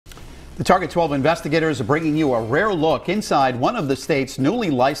The Target 12 investigators are bringing you a rare look inside one of the state's newly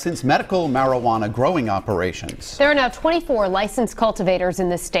licensed medical marijuana growing operations. There are now 24 licensed cultivators in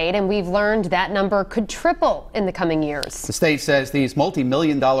the state, and we've learned that number could triple in the coming years. The state says these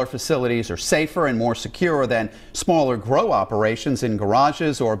multi-million-dollar facilities are safer and more secure than smaller grow operations in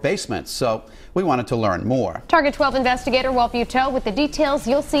garages or basements. So we wanted to learn more. Target 12 investigator Walt Buteau with the details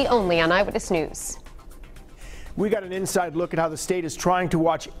you'll see only on Eyewitness News. We got an inside look at how the state is trying to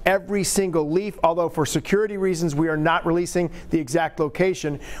watch every single leaf, although for security reasons we are not releasing the exact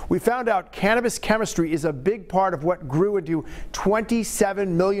location. We found out cannabis chemistry is a big part of what grew into $27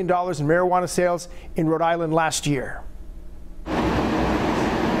 million in marijuana sales in Rhode Island last year.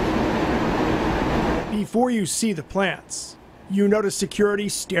 Before you see the plants, you notice security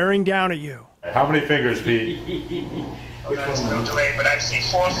staring down at you. How many fingers, Pete? It's a little delayed, but I see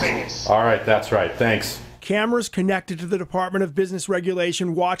 4 fingers. All right, that's right. Thanks. Cameras connected to the Department of Business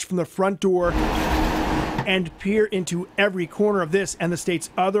Regulation watch from the front door and peer into every corner of this and the state's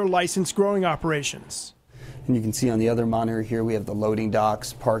other licensed growing operations. And you can see on the other monitor here we have the loading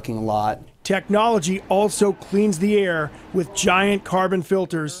docks, parking lot. Technology also cleans the air with giant carbon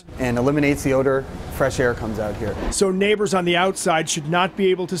filters And eliminates the odor. Fresh air comes out here. so neighbors on the outside should not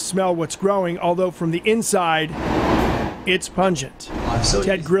be able to smell what's growing, although from the inside it's pungent.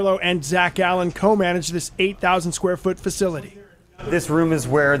 Ted Grillo and Zach Allen co-manage this 8,000 square foot facility. This room is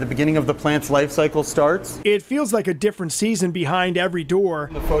where the beginning of the plant's life cycle starts. It feels like a different season behind every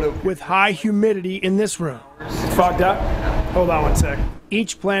door, with high humidity in this room. Fogged up? Hold on one sec.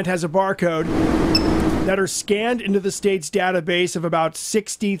 Each plant has a barcode that are scanned into the state's database of about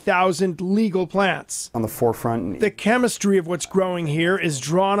 60,000 legal plants. On the forefront. The chemistry of what's growing here is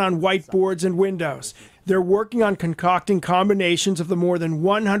drawn on whiteboards and windows. They're working on concocting combinations of the more than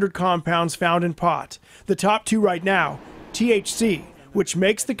 100 compounds found in pot. The top 2 right now, THC, which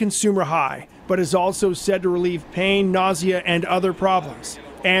makes the consumer high, but is also said to relieve pain, nausea, and other problems.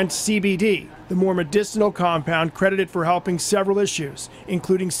 And CBD, the more medicinal compound credited for helping several issues,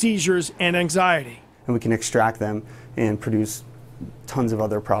 including seizures and anxiety. And we can extract them and produce tons of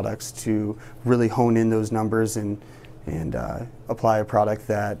other products to really hone in those numbers and apply a product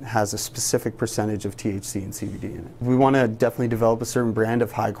that has a specific percentage of THC and CBD in it. We want to definitely develop a certain brand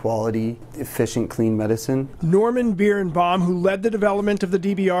of high quality, efficient, clean medicine. Norman Birnbaum, who led the development of the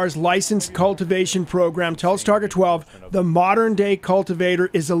DBR's licensed cultivation program, tells Target 12 the modern day cultivator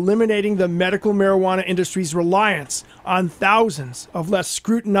is eliminating the medical marijuana industry's reliance on thousands of less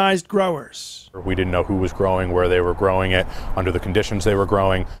scrutinized growers. We didn't know who was growing, where they were growing it, under the conditions they were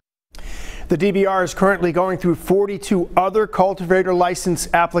growing. The DBR is currently going through 42 other cultivator license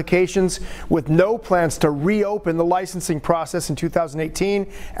applications with no plans to reopen the licensing process in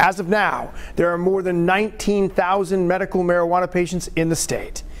 2018. As of now, there are more than 19,000 medical marijuana patients in the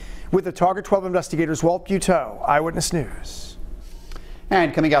state. With the Target 12 investigators, Walt Buteau, Eyewitness News.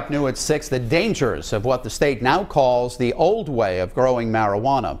 And coming up new at 6, the dangers of what the state now calls the old way of growing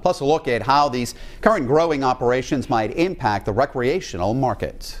marijuana. Plus a look at how these current growing operations might impact the recreational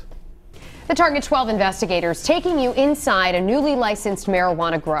market. The Target 12 investigators taking you inside a newly licensed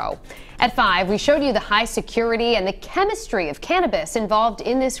marijuana grow. At 5, we showed you the high security and the chemistry of cannabis involved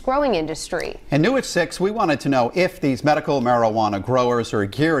in this growing industry. And new at 6, we wanted to know if these medical marijuana growers are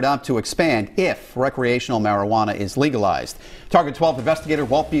geared up to expand if recreational marijuana is legalized. Target 12 investigator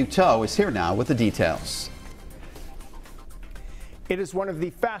Walt Buteau is here now with the details. It is one of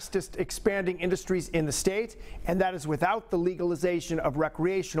the fastest expanding industries in the state, and that is without the legalization of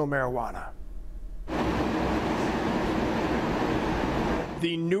recreational marijuana.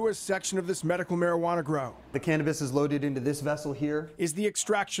 The newest section of this medical marijuana grow. The cannabis is loaded into this vessel here. Is the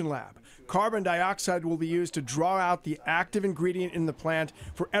extraction lab. Carbon dioxide will be used to draw out the active ingredient in the plant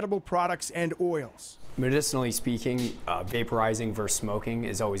for edible products and oils. Medicinally speaking, vaporizing versus smoking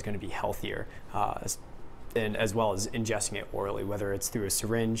is always going to be healthier. And as well as ingesting it orally, whether it's through a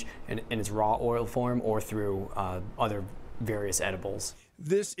syringe in its raw oil form or through other various edibles.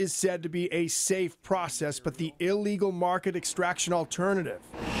 This is said to be a safe process, but the illegal market extraction alternative,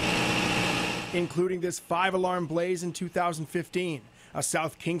 including this 5-alarm blaze in 2015. A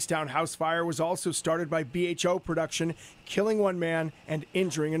South Kingstown house fire was also started by BHO production, killing 1 man and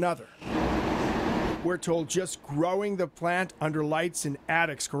injuring another. We're told just growing the plant under lights in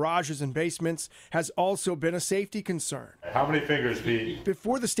attics, garages, and basements has also been a safety concern. How many fingers, Pete?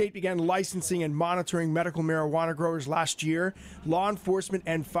 Before the state began licensing and monitoring medical marijuana growers last year, law enforcement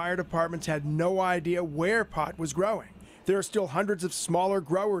and fire departments had no idea where pot was growing. There are still hundreds of smaller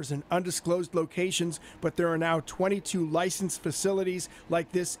growers in undisclosed locations, but there are now 22 licensed facilities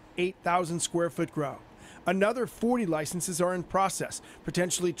like this 8,000 square foot grow. Another 40 licenses are in process,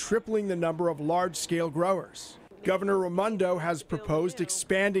 potentially tripling the number of large-scale growers. Governor Raimondo has proposed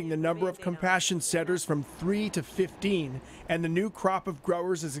expanding the number of compassion centers from 3 to 15, and the new crop of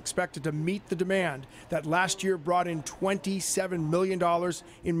growers is expected to meet the demand that last year brought in $27 million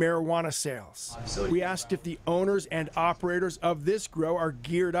in marijuana sales. We asked if the owners and operators of this grow are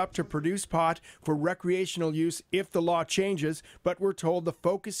geared up to produce pot for recreational use if the law changes, but we're told the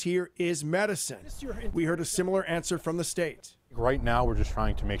focus here is medicine. We heard a similar answer from the state. Right now, we're just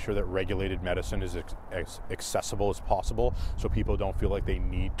trying to make sure that regulated medicine is as accessible as possible so people don't feel like they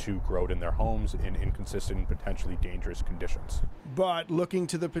need to grow it in their homes in inconsistent and potentially dangerous conditions. But looking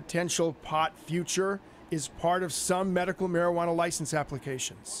to the potential pot future is part of some medical marijuana license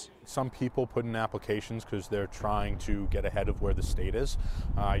applications. Some people put in applications because they're trying to get ahead of where the state is.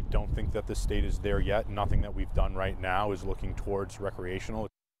 I don't think that the state is there yet. Nothing that we've done right now is looking towards recreational.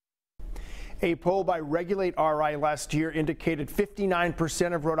 A poll by Regulate RI last year indicated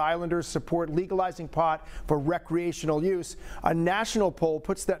 59% of Rhode Islanders support legalizing pot for recreational use. A national poll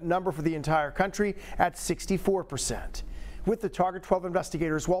puts that number for the entire country at 64%. With the Target 12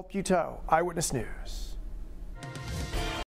 investigators, Walt Buteau, Eyewitness News.